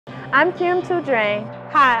I'm Kim Tudrain.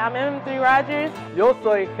 Hi, I'm M3 Rogers. Yo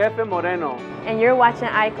soy Jefe Moreno. And you're watching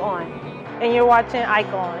IKE On. And you're watching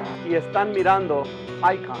IKE On. Y están mirando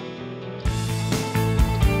IKE On.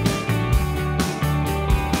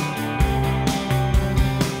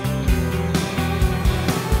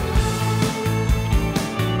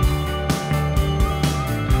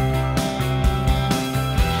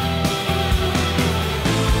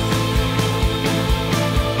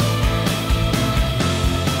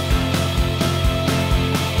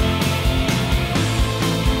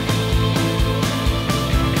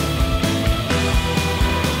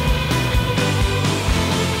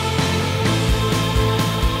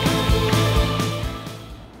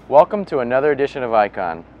 Welcome to another edition of IKE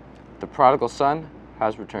On. The prodigal son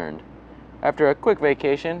has returned after a quick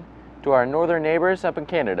vacation to our northern neighbors up in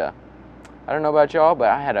Canada. I don't know about y'all, but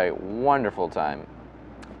I had a wonderful time.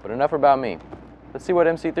 But enough about me. Let's see what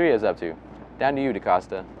MC3 is up to. Down to you,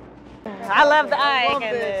 DaCosta. I love the IKE.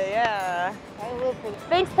 Yeah.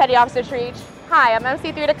 Thanks, Petty Officer Treach. Hi, I'm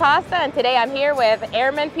MC3 DaCosta, and today I'm here with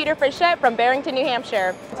Airman Peter Frechette from Barrington, New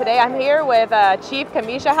Hampshire. Today I'm here with Chief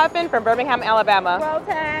Kamisha Huffin from Birmingham, Alabama. Roll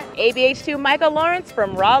Tide. ABH2 Michael Lawrence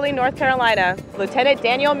from Raleigh, North Carolina. Lieutenant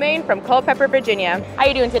Daniel Main from Culpeper, Virginia. How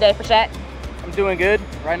you doing today, Frechette? I'm doing good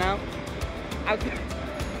right now.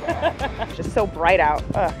 Just so bright out.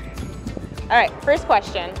 Ugh. All right, first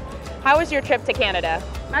question. How was your trip to Canada?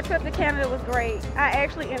 My trip to Canada was great. I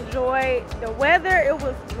actually enjoyed the weather. It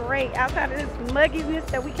was great. Outside of this mugginess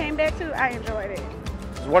that we came back to, I enjoyed it.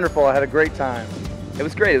 It was wonderful. I had a great time. It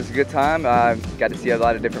was great. It was a good time. Got to see a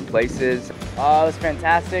lot of different places. It was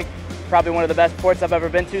fantastic. Probably one of the best ports I've ever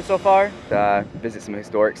been to so far. Visit some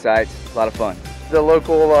historic sites. A lot of fun. The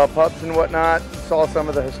local pubs and whatnot. Saw some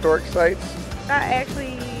of the historic sites. I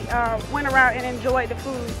actually went around and enjoyed the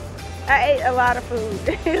food. I ate a lot of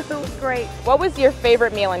food. It was great. What was your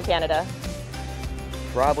favorite meal in Canada?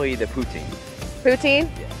 Probably the poutine. Poutine?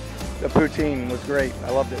 Yeah. The poutine was great. I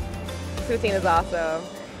loved it. Poutine is awesome.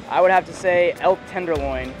 I would have to say elk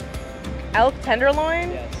tenderloin. Elk tenderloin?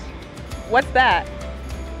 Yes. What's that?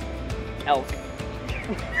 Elk.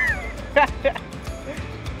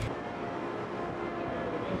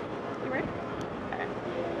 You ready? Okay.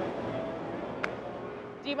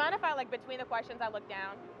 Do you mind if I, between the questions, I look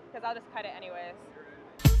down? Because I'll just cut it anyways.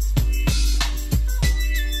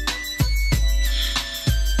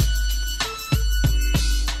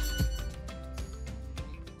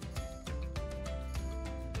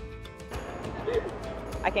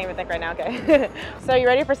 I can't even think right now, okay. So you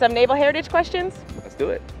ready for some naval heritage questions? Let's do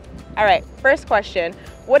it. All right, first question.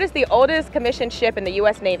 What is the oldest commissioned ship in the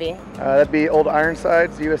U.S. Navy? That'd be Old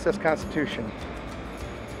Ironsides, the USS Constitution.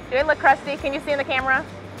 Do they look crusty? Can you see in the camera?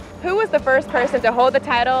 Who was the first person to hold the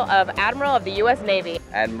title of Admiral of the U.S. Navy?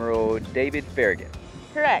 Admiral David Farragut.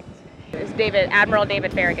 Correct. It's Admiral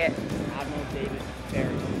David Farragut. Admiral David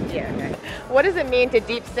Farragut. Yeah, okay. What does it mean to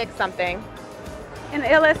deep six something? In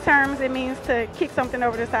LS terms, it means to kick something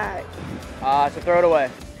over the side. To throw it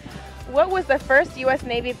away. What was the first U.S.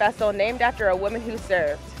 Navy vessel named after a woman who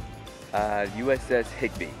served? USS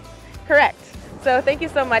Higbee. Correct. So thank you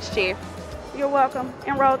so much, Chief. You're welcome.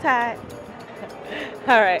 And Roll Tide.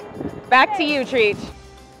 All right, back to you, Treach.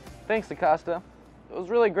 Thanks, DaCosta. It was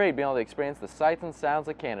really great being able to experience the sights and sounds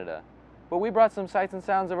of Canada. But we brought some sights and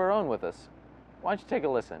sounds of our own with us. Why don't you take a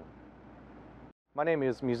listen? My name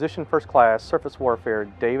is Musician First Class Surface Warfare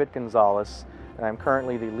David Gonzalez, and I'm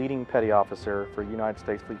currently the leading petty officer for United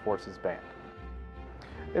States Fleet Forces Band.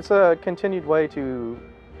 It's a continued way to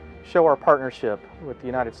show our partnership with the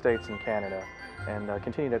United States and Canada and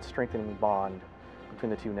continue that strengthening bond between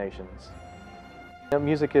the two nations.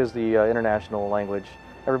 Music is the international language.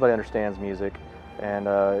 Everybody understands music, and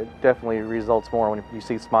it definitely results more when you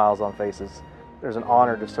see smiles on faces. There's an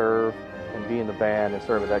honor to serve and be in the band and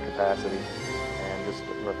serve at that capacity and just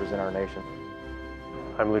represent our nation.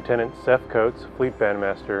 I'm Lieutenant Seth Coates, Fleet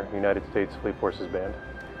Bandmaster, United States Fleet Forces Band.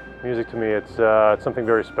 Music to me, it's something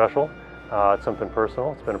very special. It's something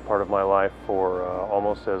personal. It's been a part of my life for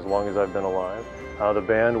almost as long as I've been alive. The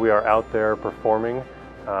band, we are out there performing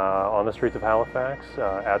on the streets of Halifax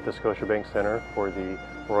at the Scotiabank Centre for the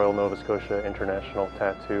Royal Nova Scotia International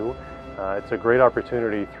Tattoo. It's a great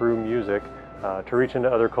opportunity through music to reach into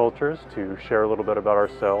other cultures, to share a little bit about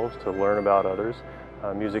ourselves, to learn about others.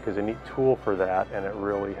 Music is a neat tool for that, and it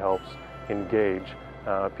really helps engage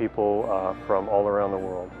people from all around the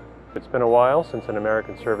world. It's been a while since an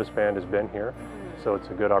American service band has been here, so it's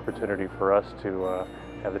a good opportunity for us to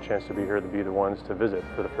have the chance to be here, to be the ones to visit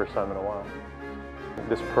for the first time in a while.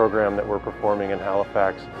 This program that we're performing in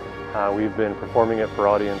Halifax, we've been performing it for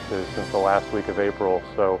audiences since the last week of April,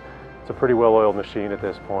 so It's a pretty well-oiled machine at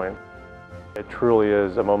this point. It truly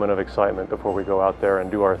is a moment of excitement before we go out there and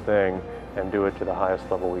do our thing and do it to the highest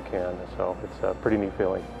level we can. So it's a pretty neat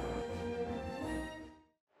feeling.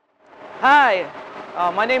 Hi,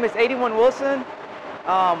 my name is 81 Wilson.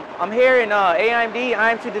 I'm here in AIMD,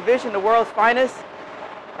 IM2 Division, the world's finest.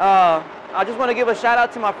 I just want to give a shout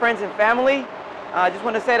out to my friends and family. I just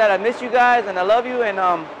want to say that I miss you guys and I love you,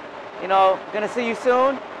 and you know, gonna see you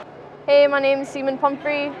soon. Hey, my name is Seaman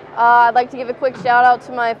Pumphrey. I'd like to give a quick shout out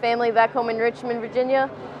to my family back home in Richmond, Virginia.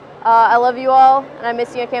 I love you all, and I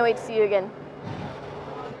miss you. I can't wait to see you again.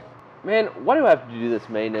 Man, why do I have to do this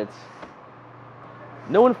maintenance?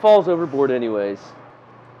 No one falls overboard anyways.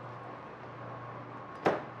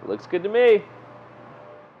 Looks good to me.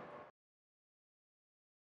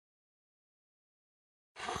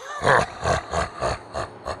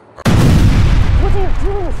 What are you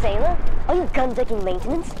doing, sailor? Are you gun decking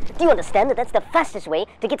maintenance? Do you understand that that's the fastest way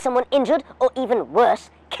to get someone injured or even worse,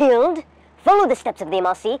 killed? Follow the steps of the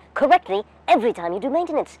MRC correctly every time you do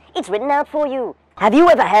maintenance. It's written out for you. Have you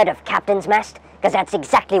ever heard of Captain's Mast? Because that's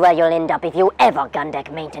exactly where you'll end up if you ever gun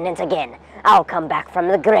deck maintenance again. I'll come back from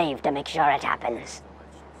the grave to make sure it happens.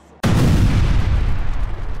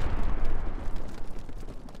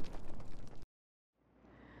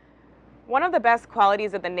 One of the best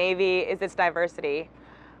qualities of the Navy is its diversity.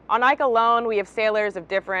 On IKE alone, we have sailors of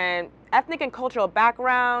different ethnic and cultural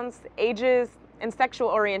backgrounds, ages, and sexual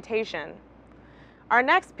orientation. Our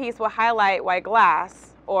next piece will highlight why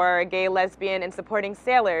GLASS, or gay, lesbian, and supporting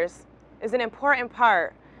sailors, is an important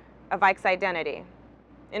part of IKE's identity.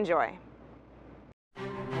 Enjoy.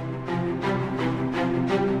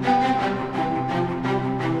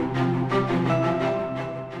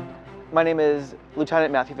 My name is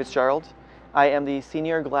Lieutenant Matthew Fitzgerald. I am the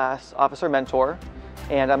Senior GLASS Officer Mentor,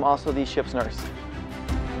 and I'm also the ship's nurse.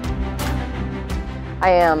 I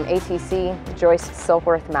am ATC Joyce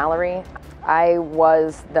Silkworth Mallory. I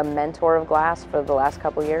was the mentor of GLASS for the last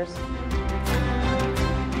couple years.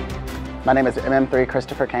 My name is MM3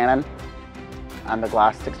 Christopher Cannon. I'm the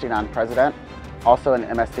GLASS 69 President, also an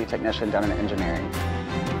MSc technician down in engineering.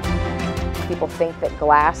 People think that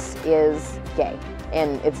GLASS is gay,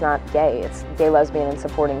 and it's not gay. It's gay, lesbian, and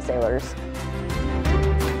supporting sailors.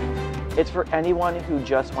 It's for anyone who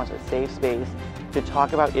just wants a safe space to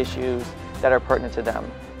talk about issues that are pertinent to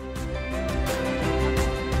them.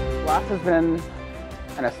 GLASS has been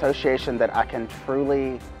an association that I can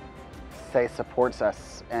truly say supports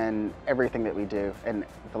us in everything that we do, and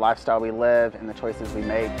the lifestyle we live and the choices we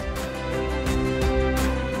make.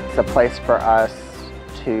 It's a place for us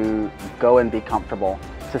to go and be comfortable,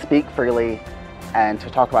 to speak freely, and to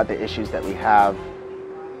talk about the issues that we have.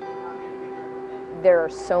 There are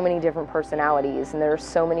so many different personalities, and there are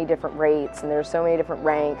so many different rates, and there are so many different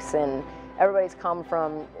ranks, and everybody's come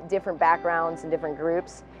from different backgrounds and different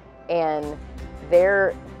groups, and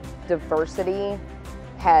their diversity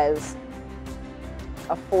has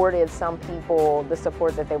afforded some people the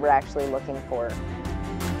support that they were actually looking for.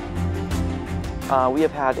 We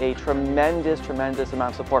have had a tremendous amount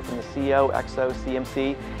of support from the CO, XO,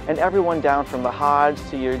 CMC, and everyone down from the HODs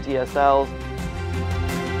to your DSLs.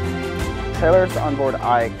 Sailors on board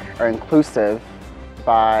IKE are inclusive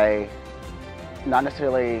by not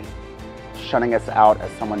necessarily shunning us out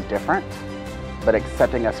as someone different, but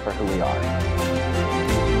accepting us for who we are.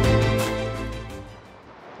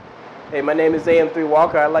 Hey, my name is AM3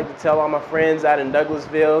 Walker. I'd like to tell all my friends out in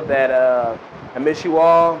Douglasville that I miss you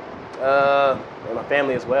all, and my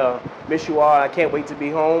family as well. Miss you all. I can't wait to be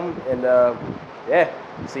home, and yeah,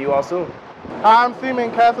 see you all soon. Hi, I'm Seaman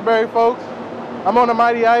Castleberry, folks. I'm on the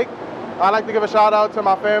Mighty IKE. I'd like to give a shout out to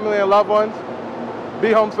my family and loved ones.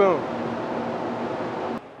 Be home soon.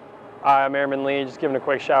 Hi, I'm Airman Lee. Just giving a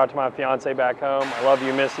quick shout out to my fiance back home. I love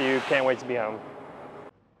you, miss you, can't wait to be home.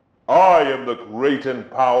 I am the great and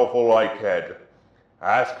powerful IKED.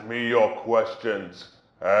 Ask me your questions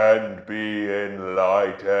and be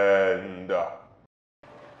enlightened.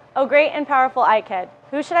 Oh, great and powerful IKED.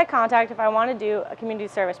 Who should I contact if I want to do a community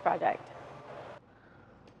service project?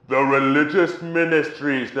 The Religious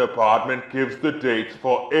Ministries Department gives the dates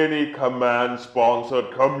for any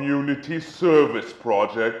command-sponsored community service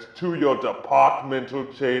project to your departmental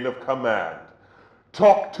chain of command.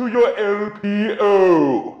 Talk to your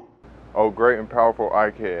LPO. Oh, great and powerful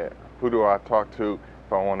IKED. Who do I talk to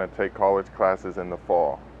if I want to take college classes in the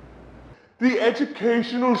fall? The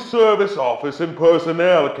Educational Service Office and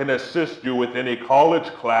personnel can assist you with any college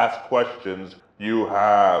class questions you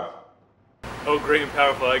have. Oh, great and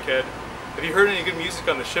powerful IKED. Have you heard any good music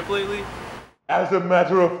on the ship lately? As a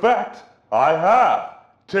matter of fact, I have.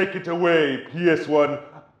 Take it away, PS1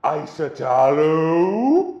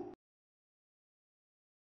 Isotaro.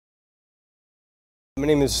 My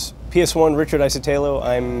name is PS1 Richard Isotelo.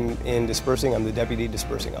 I'm in dispersing. I'm the Deputy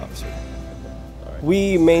Dispersing Officer.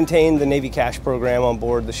 We maintain the Navy cash program on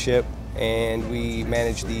board the ship, and we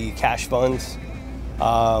manage the cash funds.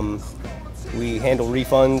 We handle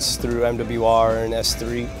refunds through MWR and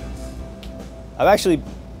S3. I've actually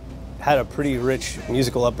had a pretty rich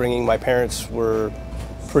musical upbringing. My parents were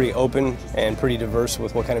pretty open and pretty diverse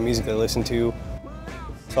with what kind of music they listened to.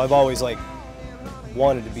 So I've always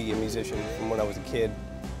wanted to be a musician from when I was a kid.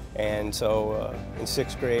 And so in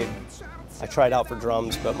 6th grade, I tried out for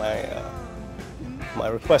drums, but my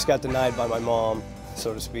request got denied by my mom,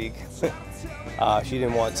 so to speak. She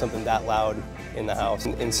didn't want something that loud in the house.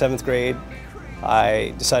 In 7th grade,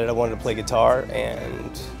 I decided I wanted to play guitar,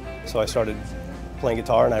 and so I started playing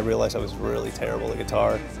guitar, and I realized I was really terrible at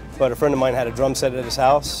guitar. But a friend of mine had a drum set at his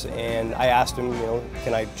house, and I asked him,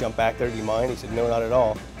 can I jump back there, do you mind? He said, no, not at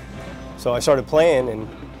all. So I started playing and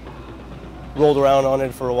rolled around on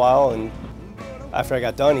it for a while, and after I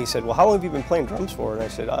got done, he said, well, how long have you been playing drums for? And I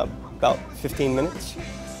said, about 15 minutes.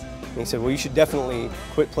 And he said, well, you should definitely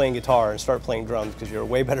quit playing guitar and start playing drums because you're a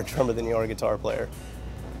way better drummer than you are a guitar player.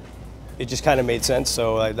 It just kind of made sense,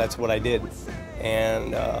 so that's what I did.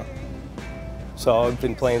 And so I've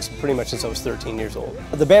been playing pretty much since I was 13 years old.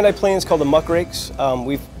 The band I play in is called the Muckrakes.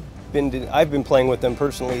 I've been playing with them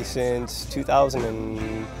personally since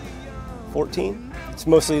 2014. It's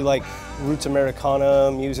mostly like roots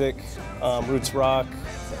Americana music, roots rock.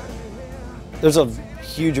 There's a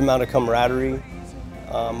huge amount of camaraderie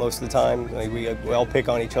most of the time. We all pick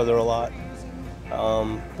on each other a lot,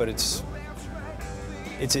 but it's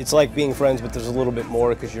like being friends, but there's a little bit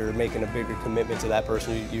more because you're making a bigger commitment to that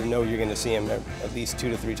person. You know you're going to see them at least 2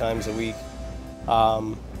 to 3 times a week,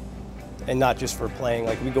 and not just for playing.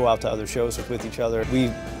 Like we go out to other shows with each other. We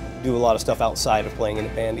do a lot of stuff outside of playing in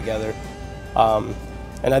a band together,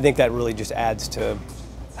 and I think that really just adds to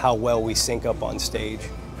how well we sync up on stage.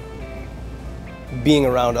 Being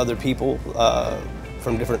around other people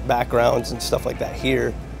from different backgrounds and stuff like that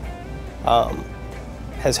here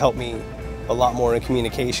has helped me a lot more in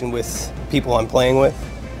communication with people I'm playing with.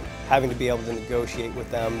 Having to be able to negotiate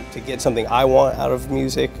with them to get something I want out of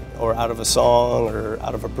music or out of a song or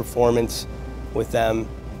out of a performance with them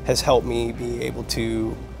has helped me be able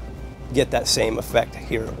to get that same effect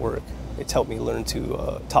here at work. It's helped me learn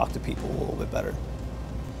to talk to people a little bit better.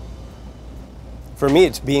 For me,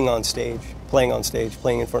 it's being on stage, playing in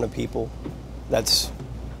front of people.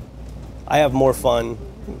 I have more fun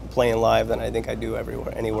playing live than I think I do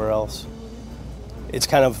anywhere else. It's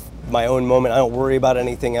kind of my own moment. I don't worry about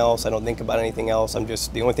anything else. I don't think about anything else.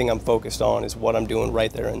 The only thing I'm focused on is what I'm doing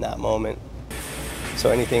right there in that moment.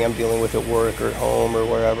 So anything I'm dealing with at work or at home or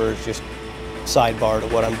wherever is just sidebar to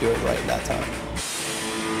what I'm doing right in that time.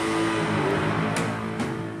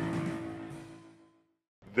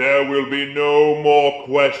 There will be no more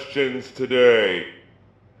questions today.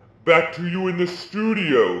 Back to you in the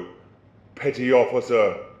studio, Petty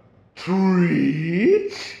Officer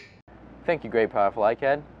Treach. Thank you, great powerful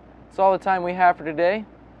IKED. That's all the time we have for today.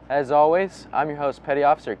 As always, I'm your host, Petty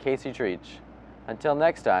Officer Casey Treach. Until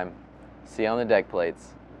next time, see you on the deck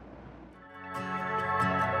plates.